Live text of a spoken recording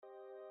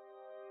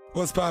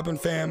What's poppin',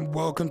 fam?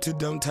 Welcome to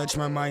Don't Touch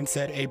My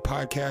Mindset, a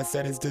podcast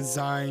that is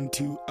designed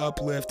to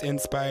uplift,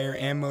 inspire,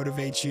 and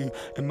motivate you,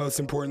 and most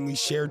importantly,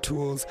 share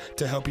tools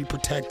to help you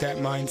protect that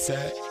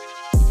mindset.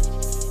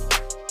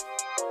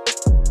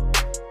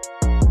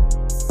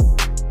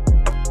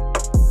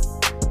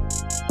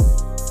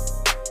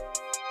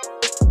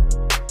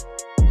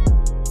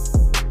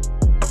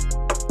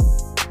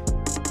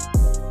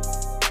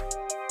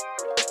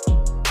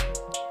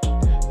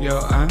 Yo,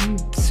 I'm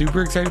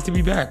super excited to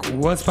be back.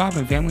 What's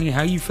poppin', family?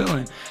 How you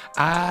feeling?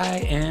 I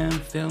am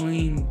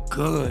feeling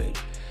good.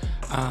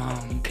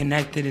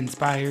 Connected,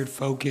 inspired,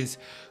 focused.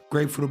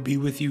 Grateful to be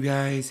with you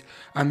guys.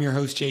 I'm your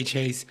host, Jay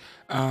Chase.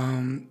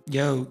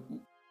 Another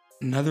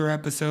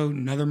episode,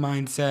 another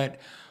mindset.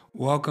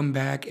 Welcome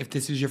back. If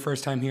this is your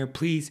first time here,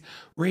 please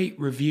rate,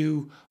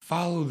 review,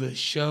 follow the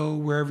show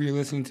wherever you're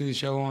listening to the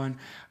show on.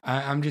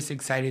 I'm just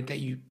excited that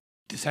you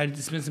decided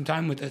to spend some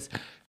time with us.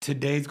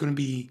 Today's going to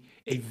be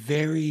a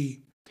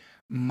very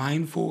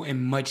mindful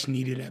and much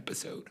needed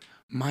episode.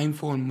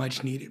 Mindful and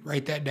much needed.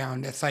 Write that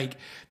down. That's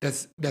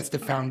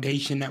the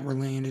foundation that we're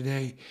laying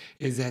today,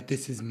 is that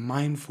this is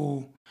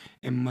mindful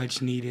and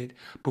much needed.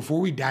 Before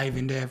we dive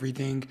into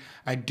everything,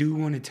 I do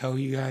want to tell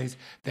you guys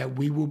that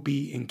we will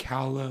be in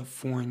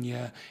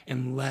California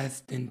in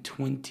less than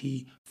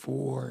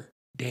 24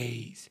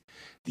 days.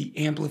 The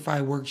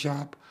Amplify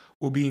workshop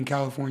will be in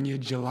California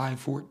July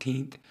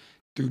 14th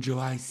through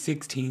July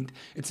 16th.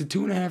 It's a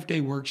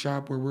 2.5-day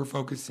workshop where we're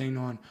focusing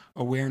on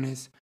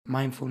awareness,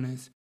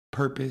 mindfulness,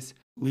 purpose,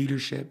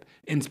 leadership,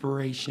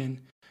 inspiration,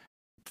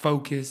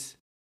 focus,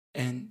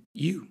 and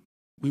you.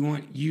 We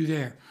want you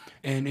there.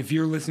 And if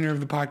you're a listener of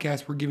the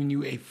podcast, we're giving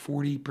you a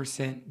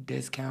 40%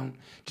 discount.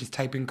 Just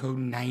type in code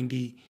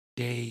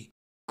 90day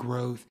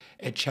growth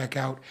at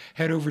checkout.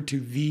 Head over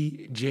to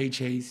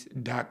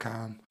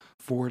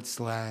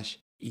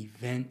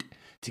thejchase.com/event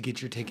to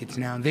get your tickets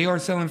now. They are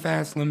selling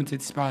fast,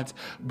 limited spots,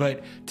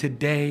 but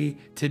today,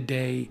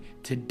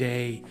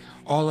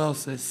 all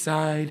else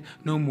aside,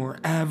 no more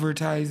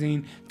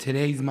advertising.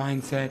 Today's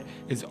mindset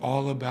is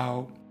all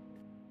about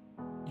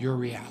your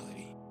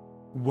reality.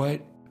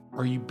 What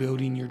are you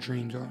building your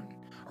dreams on?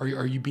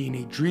 Are you being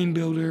a dream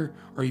builder?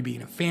 Are you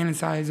being a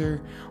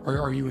fantasizer? Or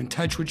are you in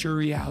touch with your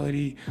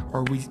reality? Or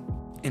are we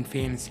in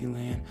fantasy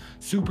land?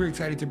 Super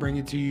excited to bring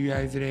it to you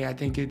guys today. I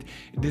think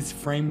this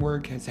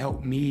framework has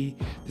helped me.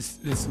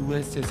 This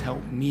list has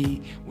helped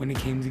me when it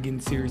came to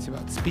getting serious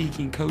about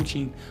speaking,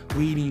 coaching,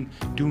 leading,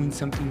 doing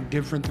something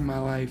different in my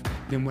life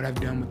than what I've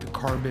done with the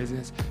car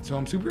business. So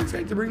I'm super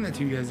excited to bring that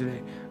to you guys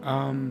today.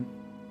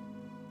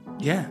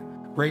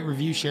 Rate,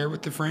 review, share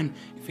with a friend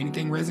if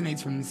anything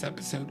resonates from this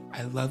episode.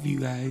 I love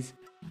you guys.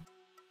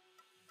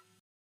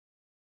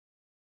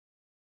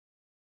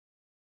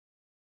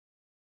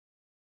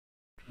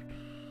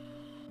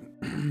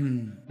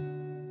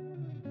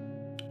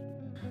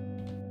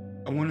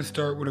 I want to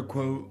start with a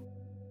quote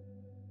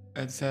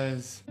that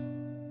says,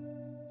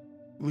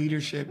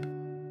 "Leadership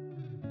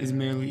is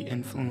merely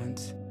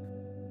influence."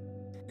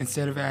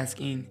 Instead of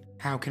asking,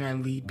 how can I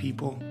lead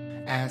people?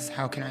 Ask,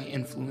 how can I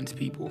influence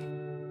people?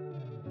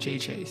 Jay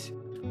Chase.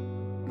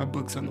 My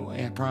book's on the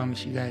way, I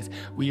promise you guys.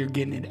 We are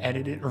getting it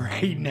edited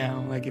right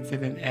now, like it's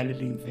in an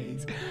editing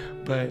phase.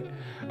 But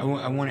I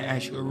want to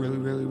ask you a really,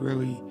 really,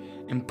 really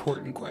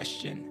important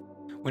question.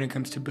 When it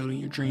comes to building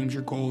your dreams,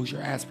 your goals,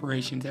 your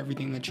aspirations,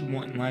 everything that you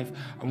want in life,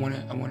 I want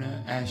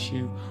to ask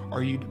you,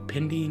 are you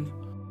depending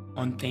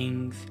on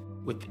things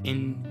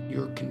within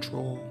your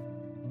control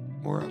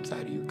or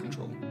outside of your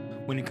control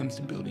when it comes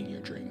to building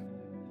your dream?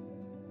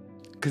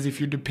 Because if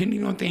you're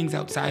depending on things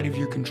outside of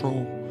your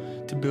control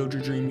to build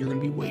your dream, you're going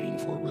to be waiting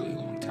for a really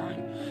long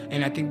time.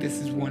 And I think this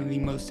is one of the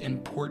most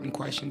important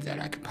questions that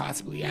I could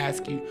possibly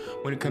ask you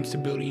when it comes to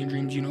building your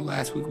dreams. You know,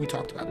 last week we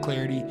talked about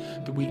clarity.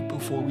 The week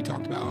before we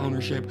talked about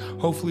ownership.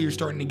 Hopefully you're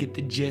starting to get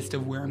the gist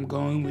of where I'm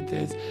going with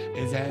this,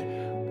 is that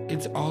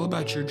it's all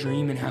about your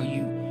dream and how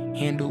you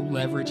handle,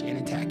 leverage, and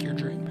attack your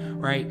dream,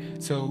 right?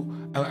 So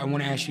I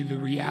want to ask you the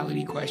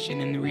reality question.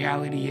 And the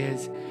reality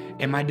is,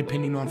 am I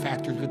depending on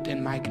factors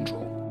within my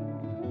control?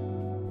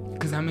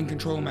 Because I'm in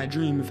control of my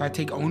dream. If I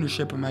take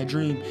ownership of my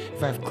dream,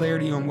 if I have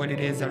clarity on what it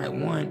is that I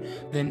want,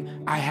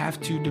 then I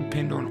have to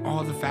depend on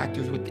all the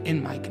factors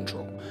within my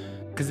control.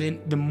 Because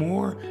the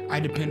more I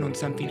depend on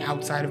something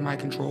outside of my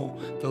control,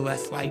 the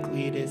less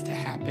likely it is to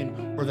happen,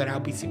 or that I'll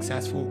be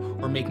successful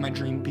or make my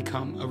dream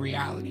become a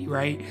reality,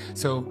 right?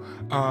 So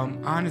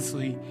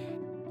honestly,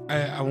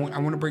 I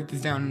want to break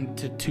this down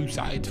into two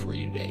sides for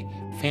you today.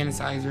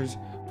 Fantasizers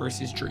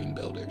versus dream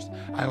builders.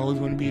 I always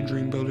want to be a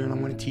dream builder, and I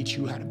want to teach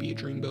you how to be a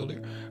dream builder.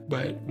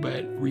 But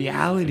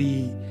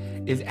reality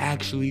is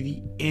actually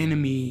the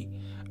enemy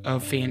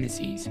of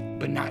fantasies,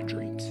 but not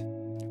dreams.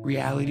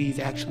 Reality is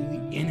actually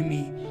the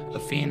enemy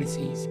of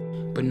fantasies,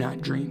 but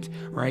not dreams,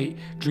 right?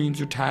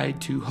 Dreams are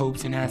tied to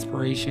hopes and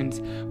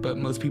aspirations, but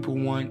most people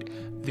want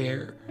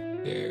their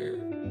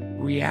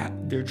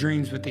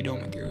dreams, but they don't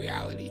want their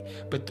reality.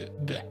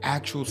 But the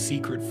actual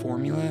secret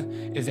formula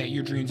is that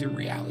your dreams and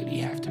reality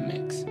have to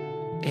mix.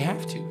 They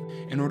have to.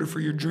 In order for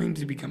your dreams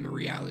to become a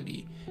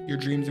reality, your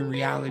dreams and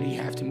reality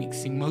have to mix.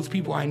 See, most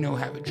people I know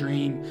have a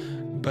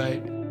dream,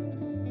 but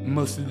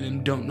most of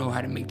them don't know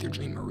how to make their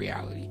dream a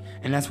reality.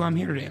 And that's why I'm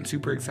here today. I'm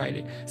super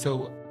excited.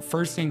 So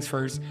first things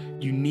first,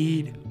 you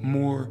need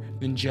more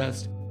than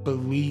just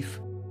belief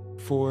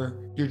for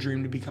your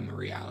dream to become a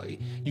reality.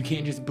 You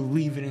can't just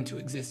believe it into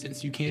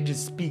existence. You can't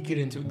just speak it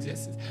into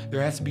existence.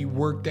 There has to be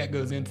work that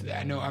goes into that.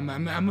 I know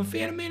I'm a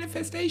fan of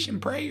manifestation,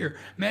 prayer,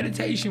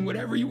 meditation,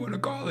 whatever you want to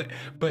call it.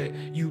 But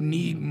you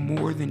need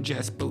more than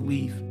just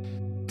belief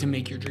to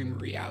make your dream a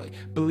reality.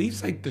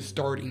 Belief's like the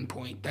starting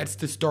point. That's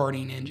the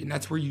starting engine.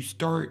 That's where you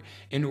start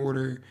in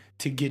order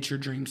to get your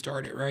dream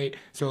started, right?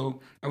 So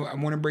I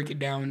want to break it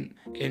down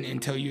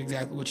and tell you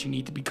exactly what you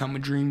need to become a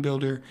dream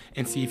builder,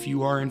 and see if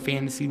you are in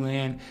fantasy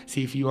land,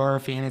 see if you are a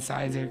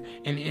fantasizer,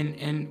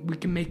 and we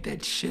can make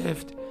that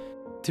shift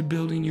to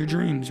building your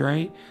dreams,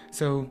 right?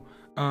 So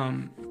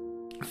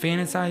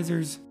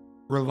fantasizers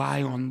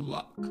rely on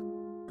luck,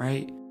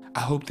 right? I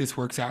hope this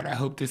works out. I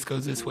hope this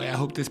goes this way. I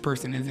hope this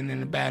person isn't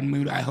in a bad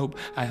mood. I hope.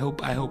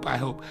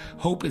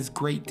 Hope is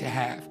great to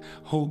have.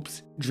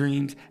 Hopes,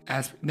 dreams,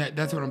 that's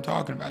what I'm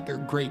talking about. They're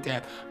great to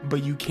have.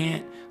 But you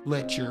can't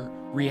let your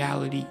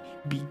reality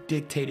be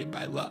dictated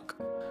by luck,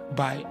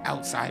 by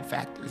outside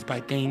factors,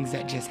 by things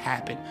that just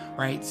happen,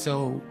 right?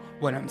 So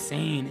what I'm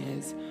saying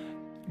is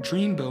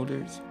dream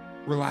builders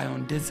rely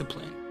on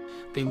discipline.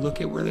 They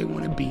look at where they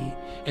want to be,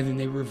 and then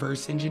they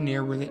reverse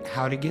engineer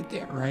how to get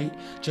there, right?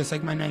 Just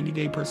like my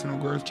 90-day personal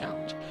growth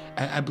challenge.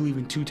 I believe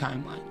in 2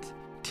 timelines,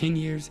 10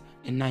 years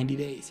and 90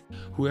 days.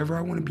 Whoever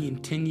I want to be in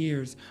 10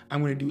 years,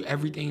 I'm going to do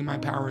everything in my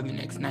power in the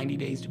next 90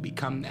 days to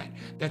become that.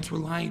 That's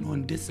relying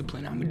on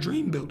discipline. I'm a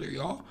dream builder,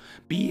 y'all.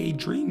 Be a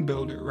dream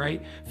builder,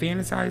 right?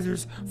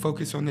 Fantasizers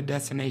focus on the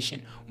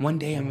destination. One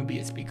day I'm going to be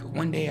a speaker.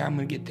 One day I'm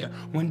going to get there.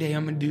 One day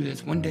I'm going to do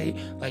this. One day,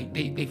 like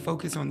they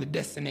focus on the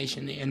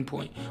destination, the end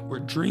point. Where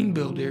dream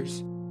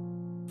builders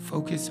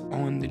focus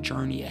on the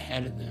journey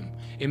ahead of them.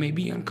 It may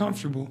be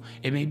uncomfortable,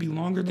 it may be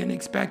longer than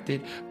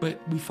expected, but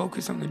we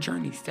focus on the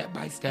journey step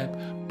by step,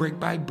 brick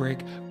by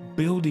brick,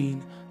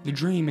 building the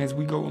dream as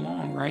we go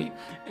along, right?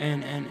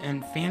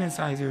 And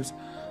fantasizers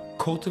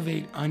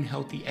cultivate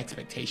unhealthy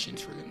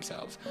expectations for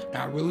themselves.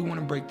 Now, I really want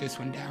to break this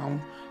one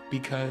down,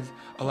 because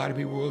a lot of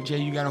people will, Jay,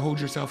 you got to hold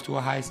yourself to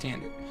a high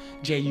standard.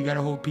 Jay, you got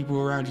to hold people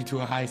around you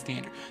to a high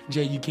standard.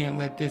 Jay, you can't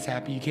let this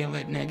happen. You can't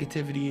let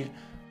negativity in.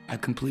 I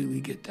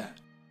completely get that,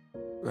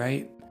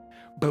 right?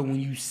 But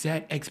when you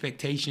set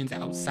expectations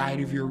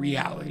outside of your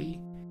reality,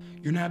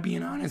 you're not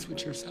being honest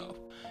with yourself.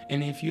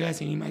 And if you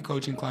ask any of my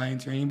coaching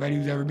clients or anybody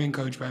who's ever been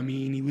coached by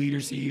me, any leader,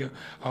 CEO,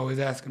 I always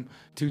ask them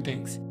 2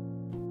 things.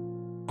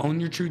 Own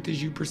your truth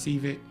as you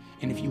perceive it.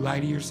 And if you lie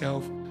to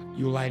yourself,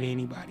 you'll lie to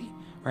anybody,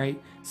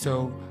 right?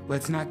 So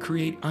let's not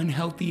create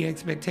unhealthy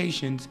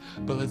expectations,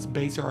 but let's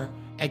base our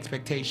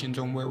expectations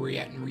on where we're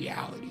at in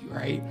reality,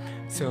 right?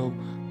 So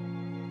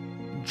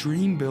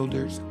dream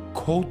builders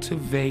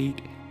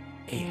cultivate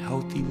a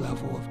healthy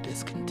level of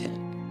discontent.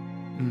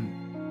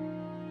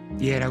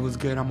 Yeah, that was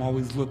good. I'm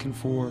always looking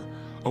for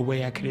a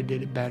way I could have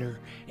did it better.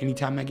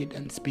 Anytime I get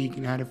done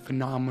speaking, I had a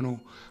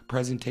phenomenal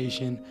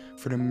presentation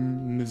for the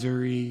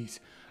Missouri's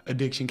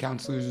Addiction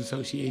Counselors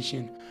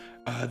Association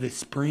this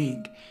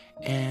spring.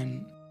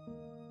 And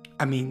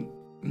I mean,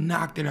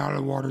 knocked it out of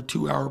the water,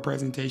 2-hour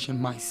presentation.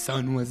 My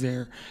son was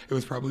there. It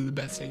was probably the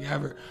best thing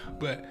ever.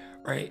 But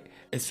right,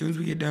 as soon as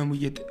we get done,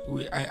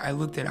 I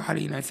looked at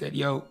Adi and I said,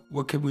 yo,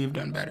 what could we have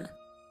done better?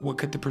 What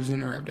could the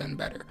presenter have done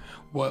better?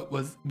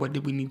 What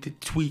did we need to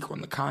tweak on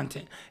the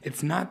content?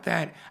 It's not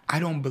that I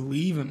don't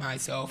believe in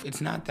myself.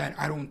 It's not that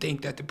I don't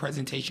think that the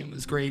presentation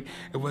was great.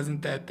 It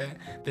wasn't that the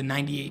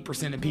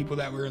 98% of people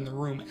that were in the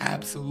room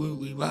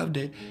absolutely loved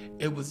it.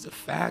 It was the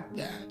fact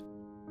that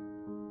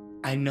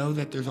I know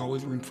that there's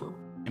always room for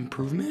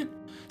improvement.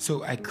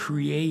 So I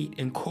create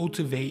and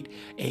cultivate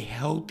a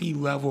healthy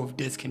level of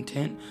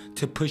discontent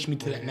to push me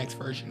to that next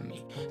version of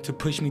me, to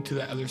push me to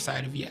the other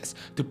side of yes,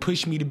 to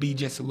push me to be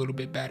just a little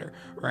bit better,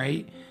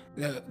 right?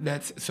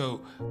 That's so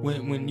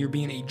when you're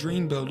being a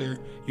dream builder,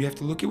 you have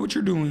to look at what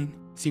you're doing,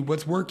 see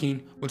what's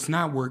working, what's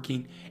not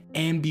working,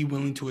 and be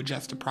willing to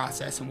adjust the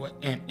process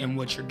and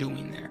what you're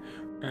doing there,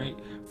 right?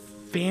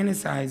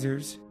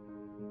 Fantasizers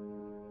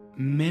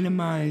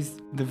minimize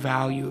the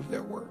value of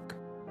their work.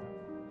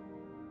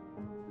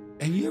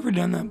 Have you ever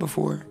done that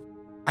before?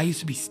 I used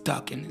to be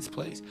stuck in this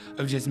place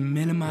of just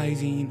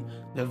minimizing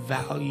the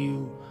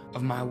value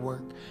of my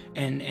work.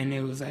 And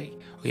it was like,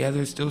 oh yeah,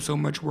 there's still so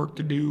much work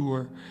to do.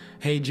 Or,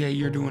 hey, Jay,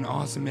 you're doing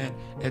awesome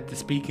at the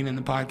speaking and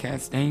the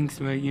podcast. Thanks,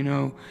 but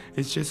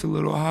it's just a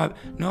little hot.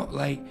 No,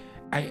 like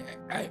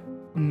I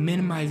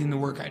minimizing the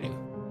work I do.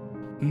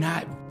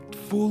 Not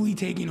fully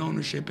taking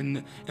ownership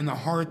in the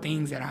hard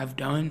things that I've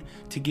done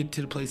to get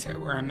to the place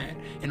where I'm at,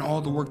 and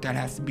all the work that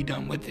has to be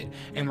done with it.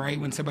 And right,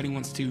 when somebody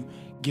wants to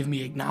give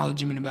me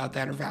acknowledgement about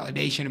that or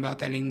validation about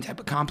that, any type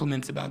of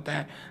compliments about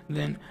that,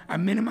 then I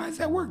minimize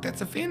that work.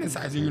 That's a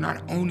fantasizer. You're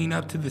not owning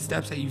up to the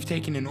steps that you've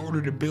taken in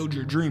order to build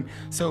your dream.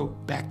 So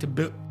back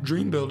to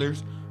dream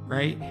builders,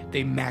 right?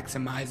 They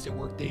maximize the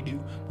work they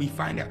do. We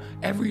find out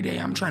every day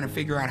I'm trying to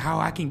figure out how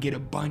I can get a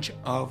bunch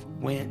of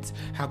wins.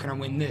 How can I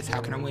win this?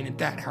 How can I win at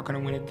that? How can I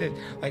win at this?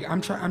 Like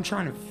I'm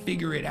trying to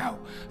figure it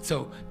out.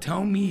 So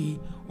tell me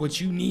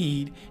what you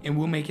need and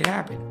we'll make it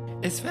happen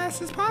as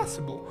fast as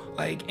possible.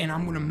 Like, and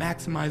I'm gonna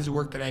maximize the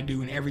work that I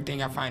do, and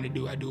everything I find to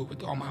do, I do it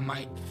with all my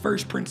might.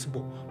 First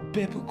principle,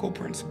 biblical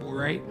principle,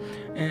 right?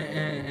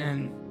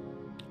 And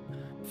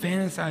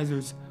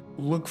fantasizers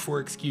look for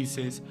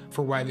excuses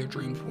for why their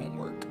dreams won't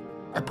work.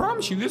 I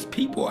promise you, there's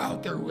people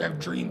out there who have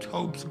dreams,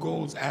 hopes,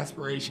 goals,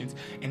 aspirations,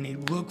 and they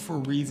look for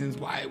reasons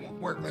why it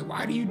won't work. Like,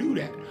 why do you do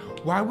that?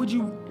 Why would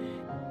you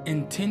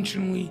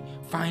intentionally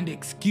find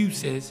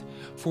excuses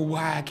for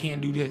why I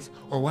can't do this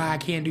or why I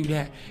can't do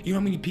that? You know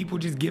how many people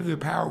just give their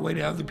power away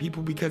to other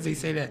people because they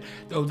say that,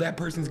 oh, that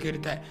person's good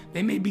at that.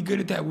 They may be good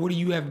at that. What do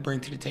you have to bring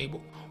to the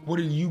table? What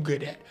are you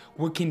good at?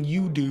 What can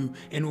you do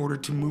in order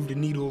to move the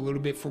needle a little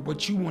bit for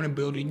what you want to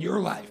build in your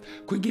life?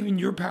 Quit giving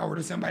your power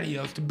to somebody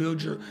else to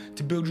build your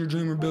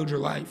dream or build your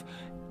life.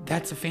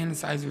 That's a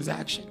fantasizer's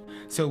action.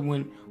 So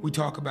when we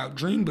talk about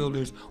dream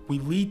builders, we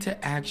lead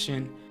to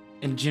action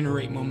and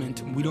generate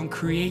momentum. We don't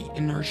create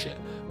inertia,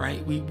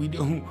 right? We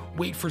don't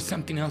wait for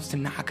something else to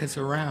knock us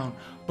around,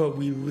 but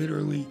we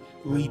literally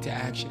lead to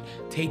action.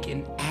 Take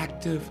an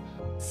active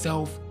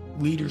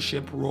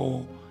self-leadership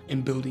role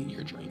in building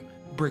your dream,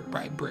 brick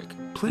by brick.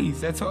 Please,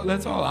 that's all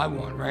I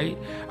want, right?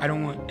 I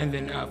don't want, and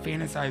then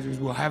fantasizers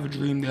will have a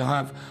dream, they'll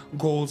have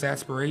goals,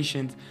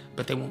 aspirations,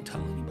 but they won't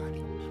tell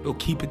anybody. They'll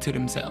keep it to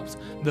themselves.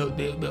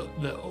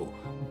 They'll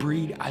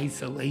breed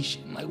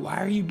isolation. Like, why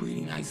are you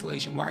breeding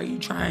isolation? Why are you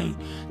trying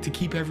to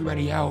keep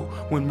everybody out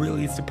when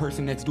really it's the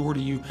person next door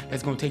to you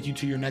that's going to take you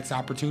to your next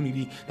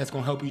opportunity, that's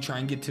going to help you try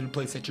and get to the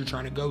place that you're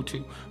trying to go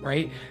to,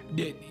 right?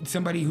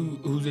 Somebody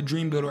who's a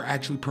dream builder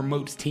actually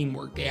promotes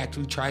teamwork. They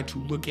actually try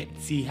to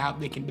see how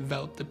they can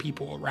develop the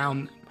people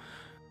around them.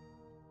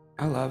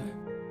 I love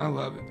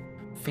it.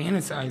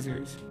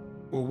 Fantasizers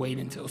will wait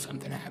until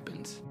something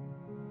happens.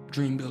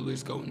 Dream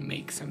builders go and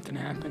make something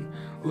happen.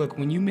 Look,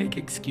 when you make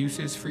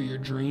excuses for your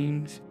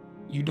dreams,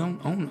 you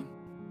don't own them.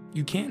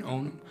 You can't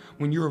own them.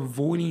 When you're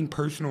avoiding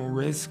personal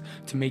risk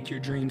to make your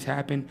dreams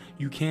happen,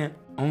 you can't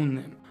own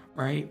them,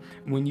 right?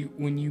 When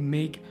you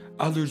make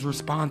others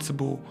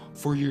responsible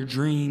for your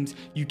dreams,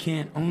 you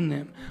can't own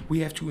them.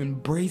 We have to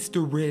embrace the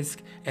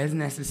risk as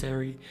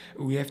necessary.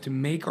 We have to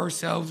make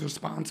ourselves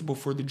responsible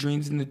for the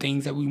dreams and the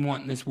things that we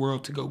want in this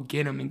world to go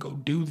get them and go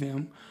do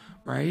them.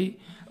 Right?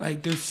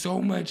 Like, there's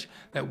so much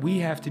that we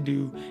have to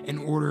do in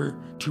order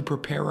to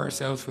prepare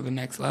ourselves for the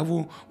next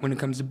level when it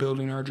comes to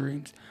building our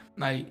dreams.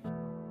 Like,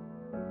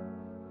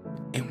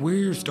 and where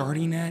you're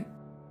starting at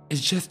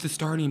is just the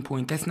starting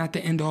point. That's not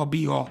the end all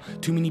be all.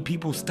 Too many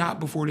people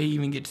stop before they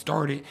even get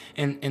started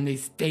and they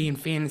stay in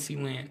fantasy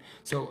land.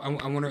 So I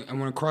want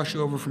to cross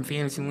you over from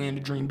fantasy land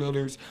to dream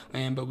builders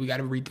land, but we got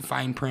to read the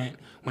fine print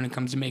when it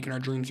comes to making our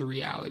dreams a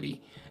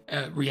reality.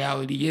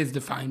 Reality is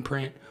the fine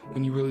print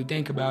when you really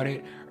think about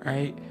it,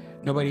 right?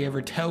 Nobody ever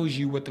tells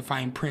you what the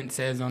fine print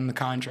says on the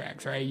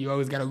contracts, right? You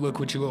always got to look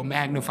with your little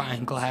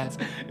magnifying glass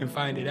and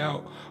find it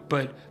out.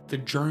 But the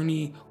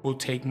journey will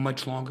take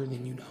much longer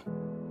than you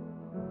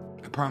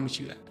know. I promise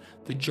you that.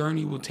 The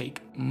journey will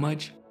take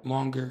much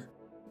longer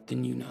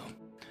than you know.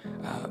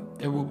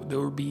 There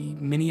will be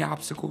many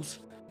obstacles,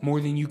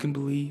 more than you can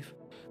believe.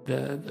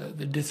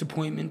 The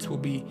disappointments will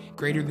be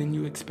greater than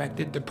you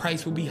expected. The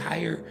price will be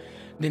higher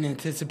than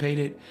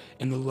anticipated,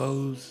 and the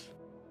lows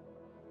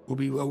will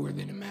be lower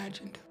than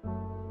imagined.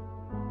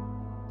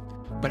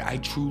 But I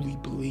truly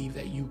believe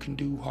that you can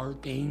do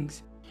hard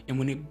things, and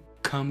when it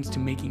comes to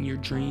making your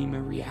dream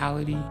a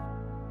reality,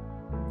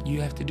 you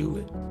have to do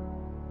it,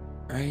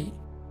 right?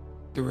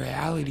 The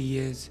reality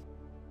is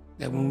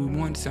that when we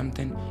want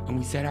something and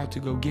we set out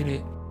to go get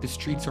it, the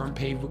streets aren't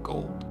paved with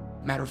gold.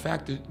 Matter of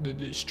fact,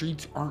 the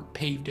streets aren't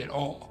paved at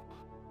all.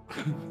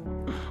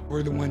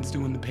 We're the ones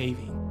doing the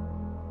paving,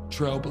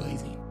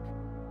 trailblazing.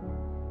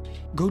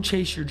 Go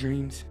chase your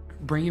dreams.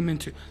 Bring them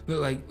into,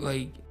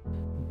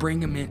 bring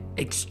them in,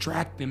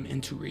 extract them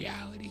into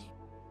reality,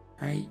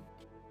 right?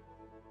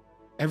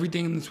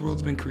 Everything in this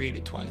world's been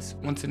created twice,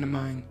 once in the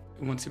mind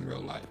and once in real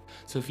life.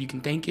 So if you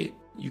can think it,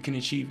 you can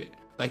achieve it,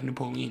 like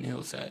Napoleon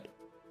Hill said.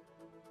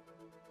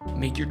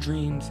 Make your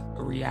dreams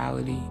a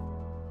reality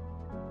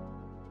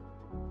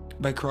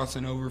by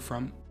crossing over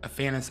from a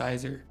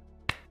fantasizer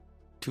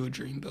to a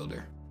dream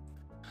builder.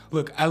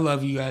 Look, I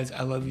love you guys.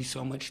 I love you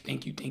so much.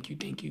 Thank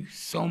you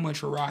so much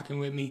for rocking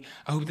with me.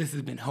 I hope this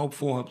has been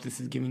helpful. I hope this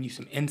is giving you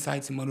some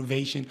insights, some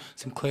motivation,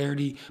 some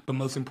clarity, but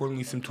most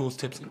importantly, some tools,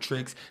 tips, and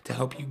tricks to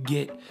help you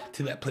get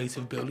to that place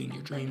of building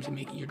your dreams and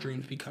making your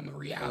dreams become a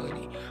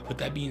reality. With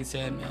that being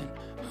said, man,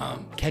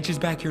 catch us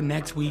back here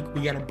next week.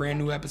 We got a brand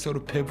new episode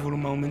of Pivotal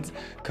Moments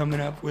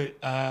coming up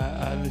with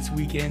this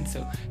weekend,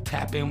 so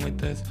tap in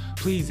with us.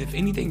 Please, if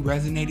anything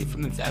resonated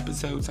from this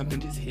episode,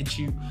 something just hit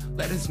you,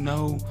 let us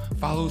know.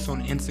 Follow us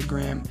on Instagram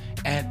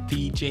at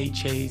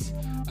TheJChase.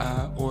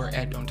 or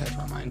at Don't Touch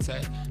My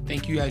Mindset.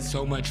 Thank you guys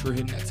so much for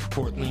hitting that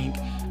support link.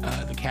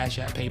 The Cash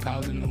App,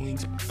 PayPal's in the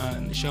links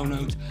in the show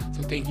notes.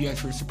 So thank you guys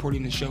for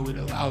supporting the show. It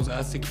allows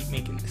us to keep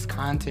making this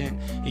content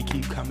and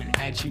keep coming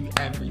at you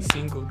every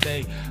single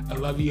day. I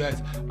love you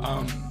guys.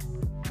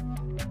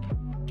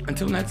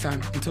 Until next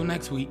time, until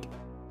next week,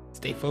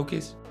 stay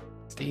focused,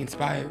 stay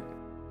inspired,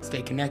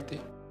 stay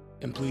connected,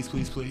 and please,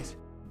 please, please,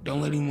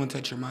 don't let anyone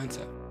touch your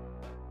mindset.